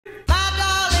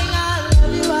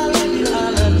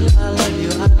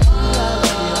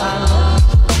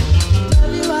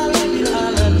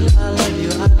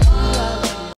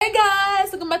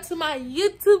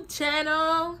YouTube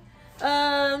channel.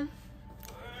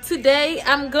 Today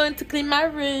I'm going to clean my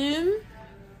room,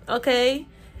 okay?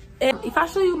 And if I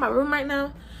show you my room right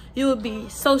now, you will be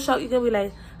so shocked. You're gonna be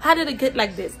like, how did it get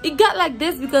like this? It got like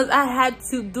this because I had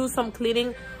to do some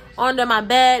cleaning under my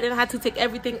bed, and I had to take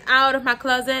everything out of my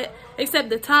closet except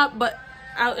the top, but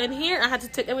out in here I had to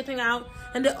take everything out,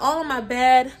 and then all my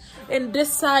bed, and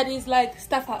this side is like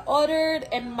stuff I ordered,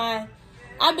 and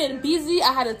I've been busy.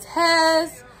 I had a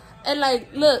test, and like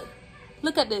look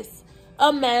at this,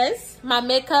 a mess. My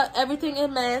makeup, everything is a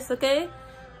mess, okay?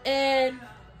 And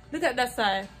look at that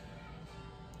side.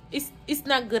 It's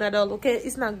not good at all, okay?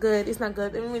 It's not good.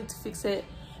 And we need to fix it.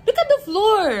 Look at the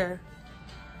floor.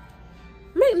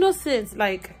 Make no sense.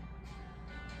 Like,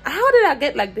 how did I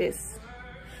get like this?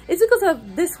 It's because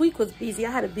of this week was busy.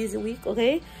 I had a busy week,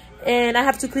 okay? And I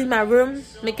have to clean my room,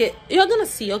 make it, you're gonna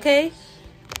see, okay?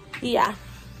 Yeah,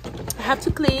 I have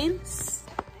to clean.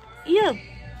 Yeah.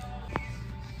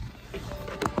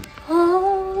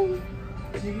 Oh,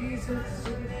 Jesus.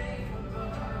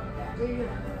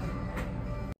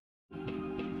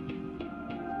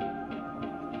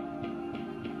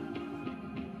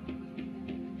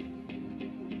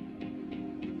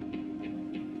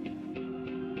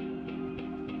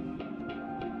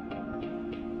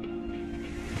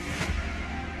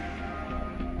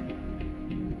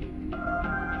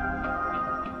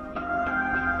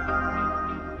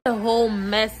 A whole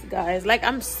mess, guys. Like,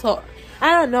 I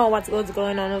don't know what's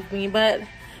going on with me, but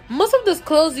most of those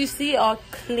clothes you see are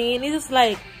clean. It's just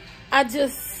like I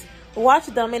just wash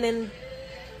them and then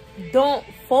don't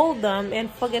fold them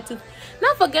and forget to,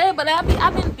 not forget, but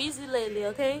I've been busy lately,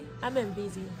 okay? I've been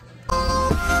busy.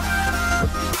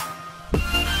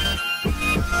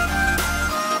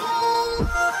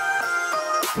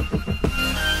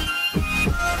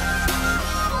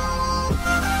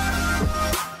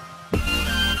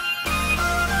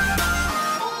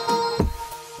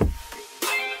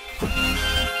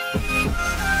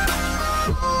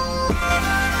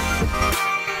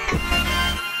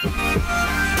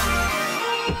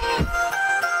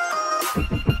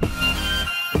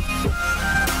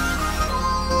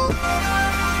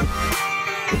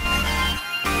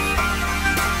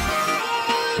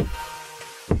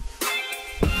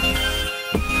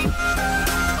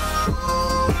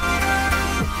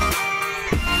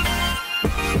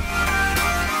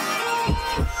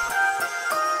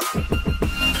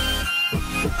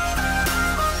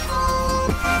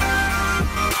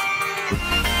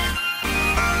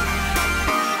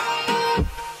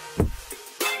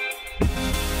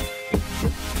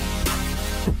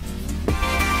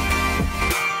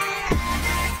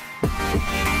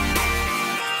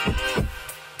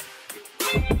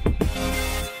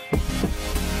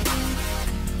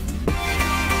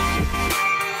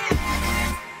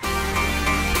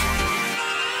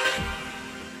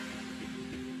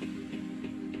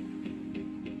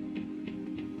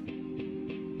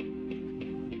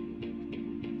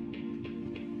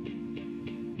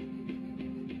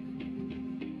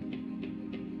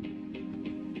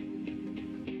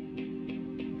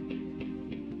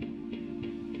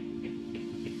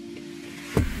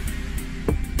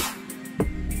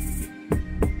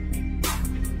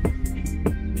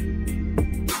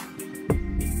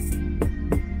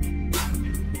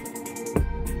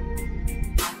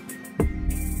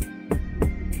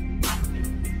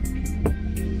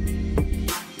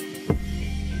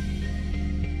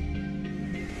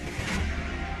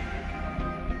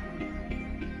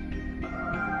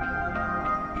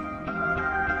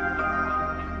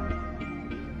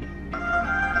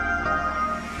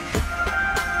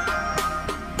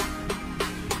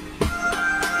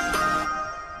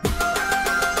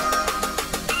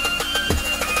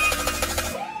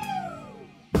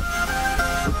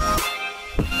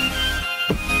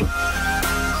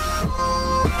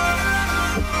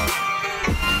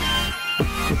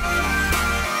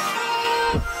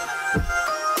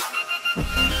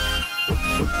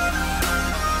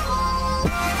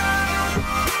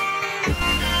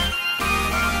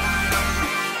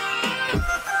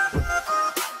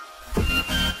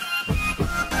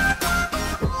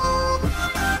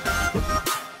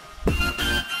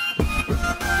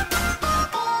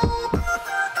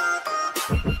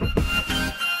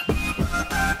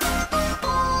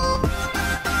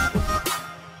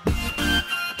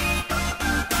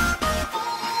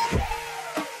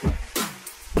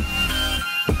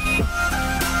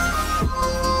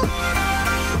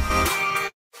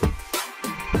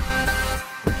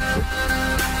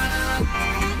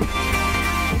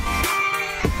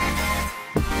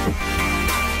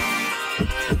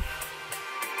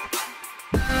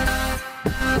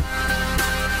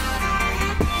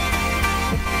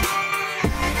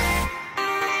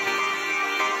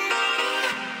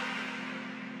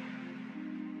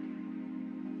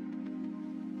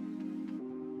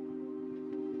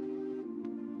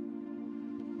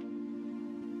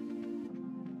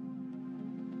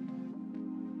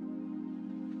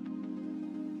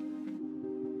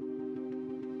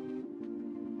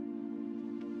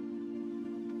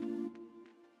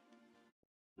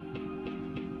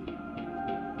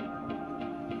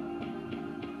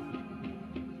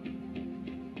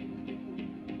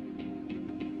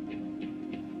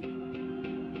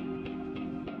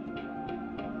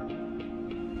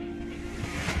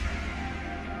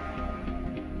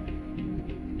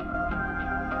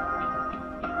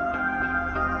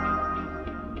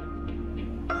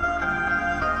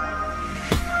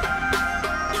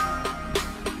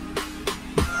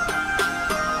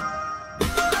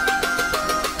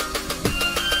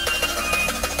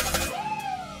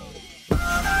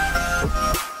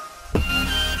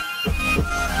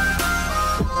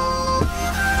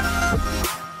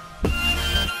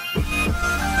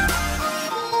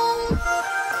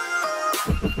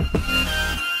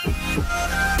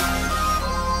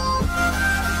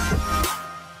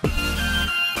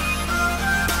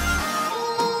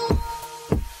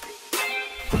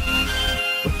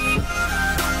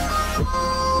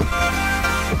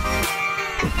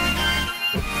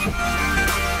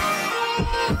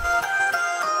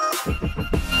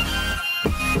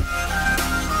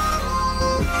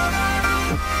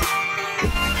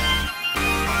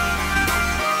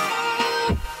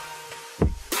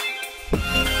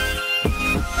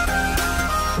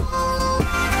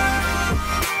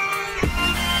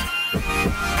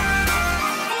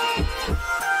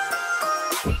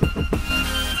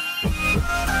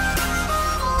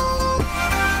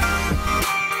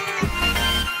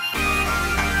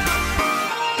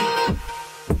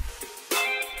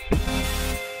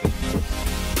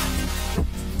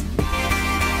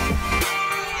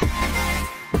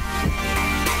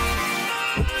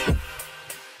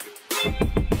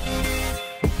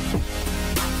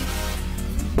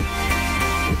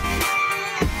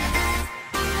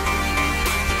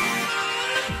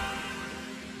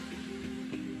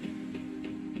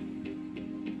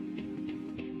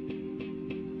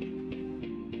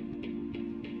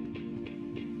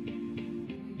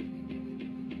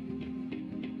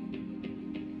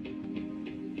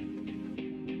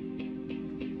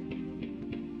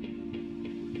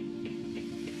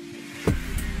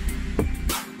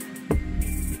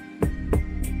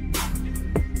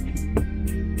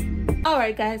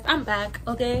 Alright guys, I'm back.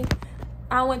 Okay,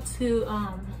 I went to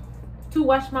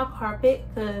wash my carpet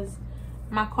because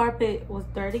my carpet was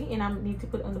dirty and I need to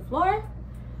put it on the floor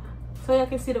so y'all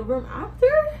can see the room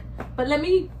after. But let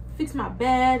me fix my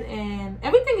bed, and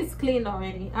everything is cleaned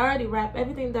already. I already wrapped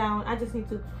everything down. I just need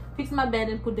to fix my bed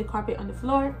and put the carpet on the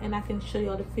floor, and I can show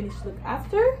y'all the finished look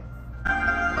after.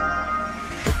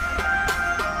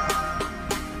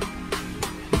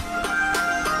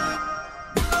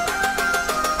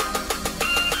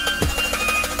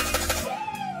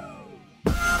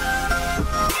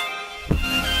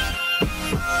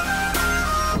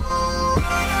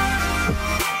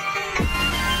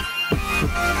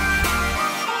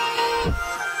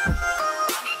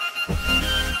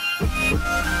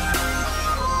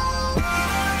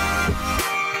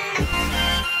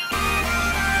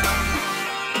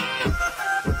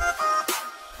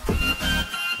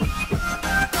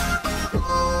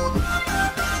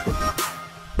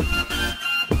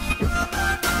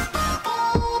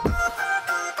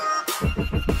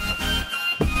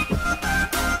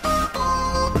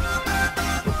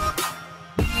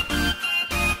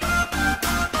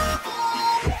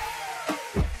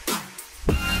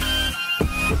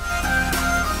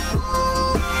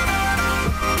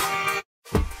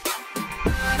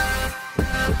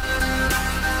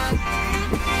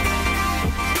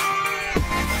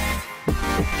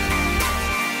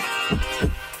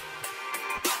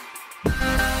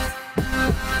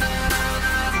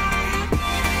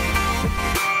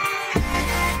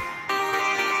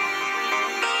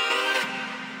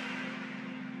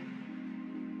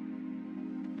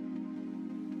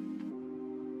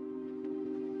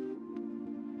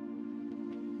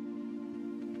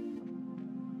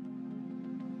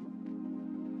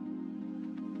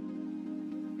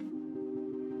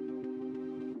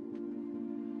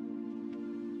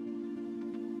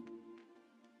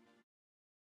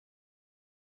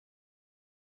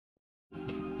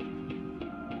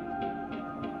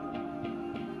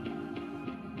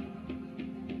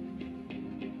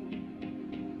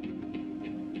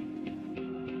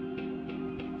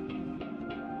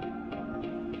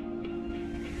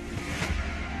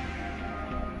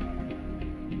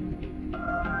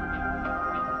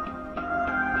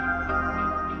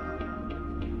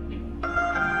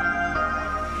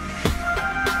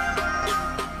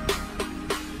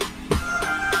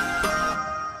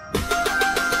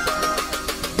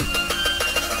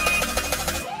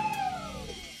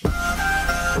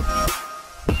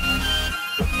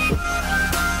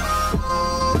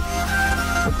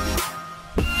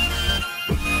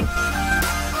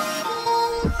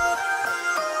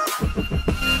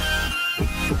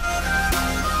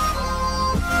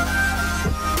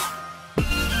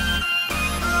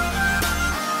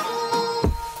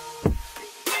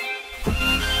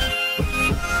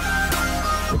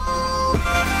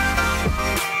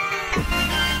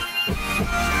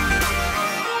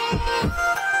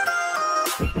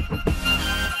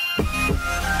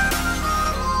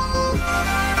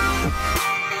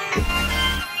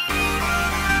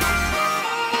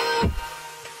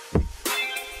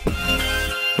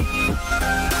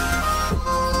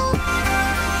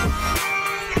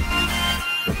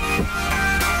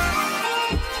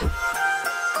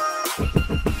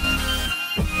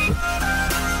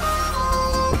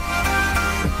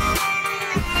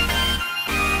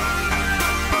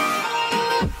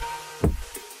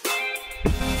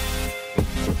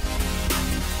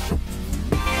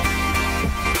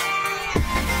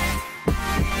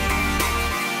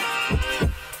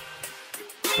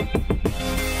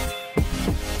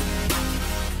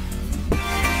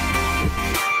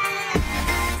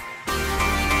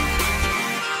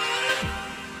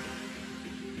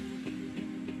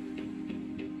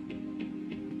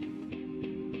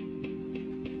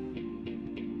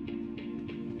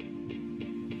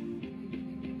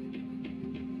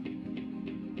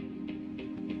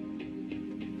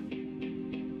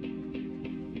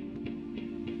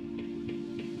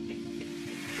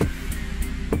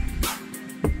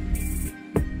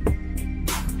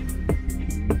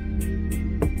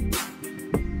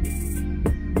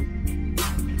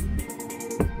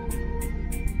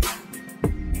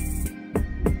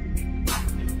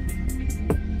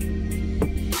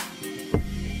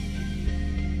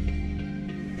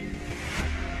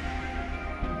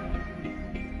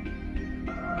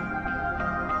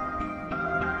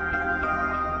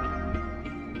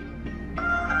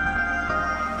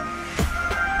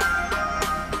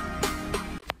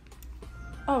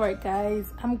 Alright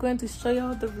guys, I'm going to show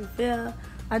y'all the reveal.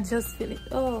 I just finished.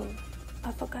 Oh,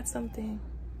 I forgot something.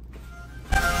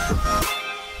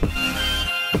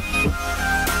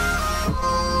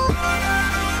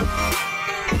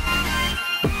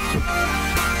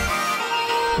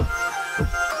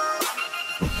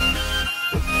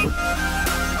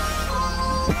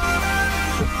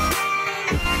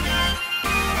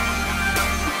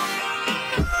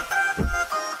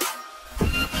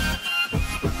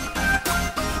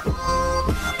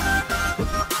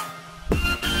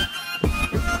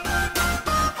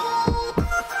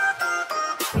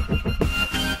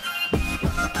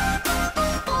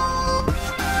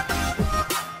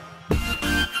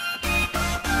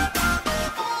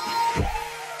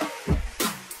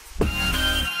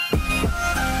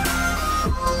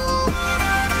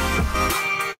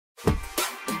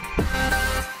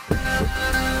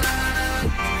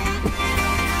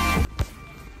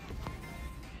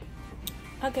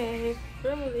 Okay,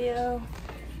 room video.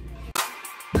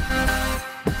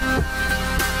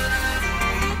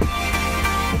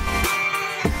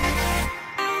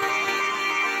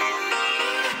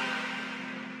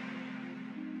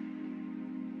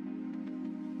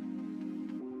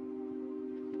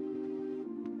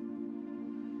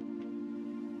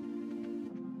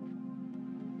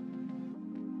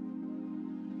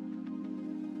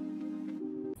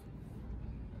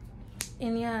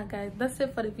 And yeah guys, that's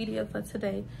it for the video for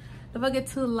today. Don't forget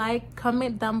to like,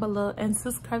 comment down below, and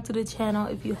subscribe to the channel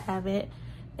if you haven't.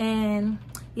 And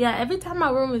yeah, every time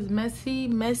my room is messy,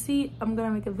 I'm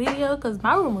gonna make a video, because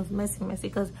my room was messy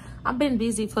because I've been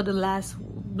busy for the last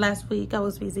week. I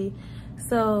was busy,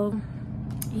 so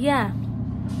yeah,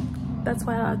 that's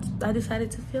why I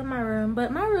decided to film my room.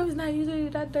 But my room is not usually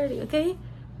that dirty, okay?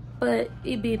 But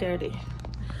it be dirty.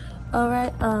 All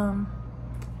right,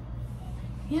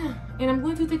 yeah, and I'm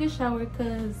going to take a shower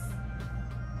because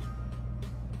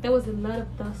there was a lot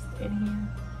of dust in here,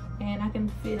 and I can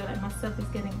feel like my stuff is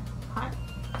getting hot,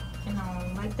 and I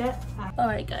don't like that. All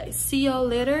right guys, see y'all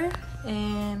later.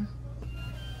 And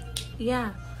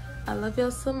yeah, I love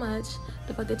y'all so much.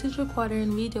 Don't forget to record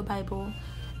and read your Bible,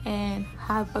 and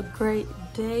have a great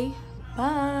day.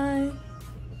 Bye.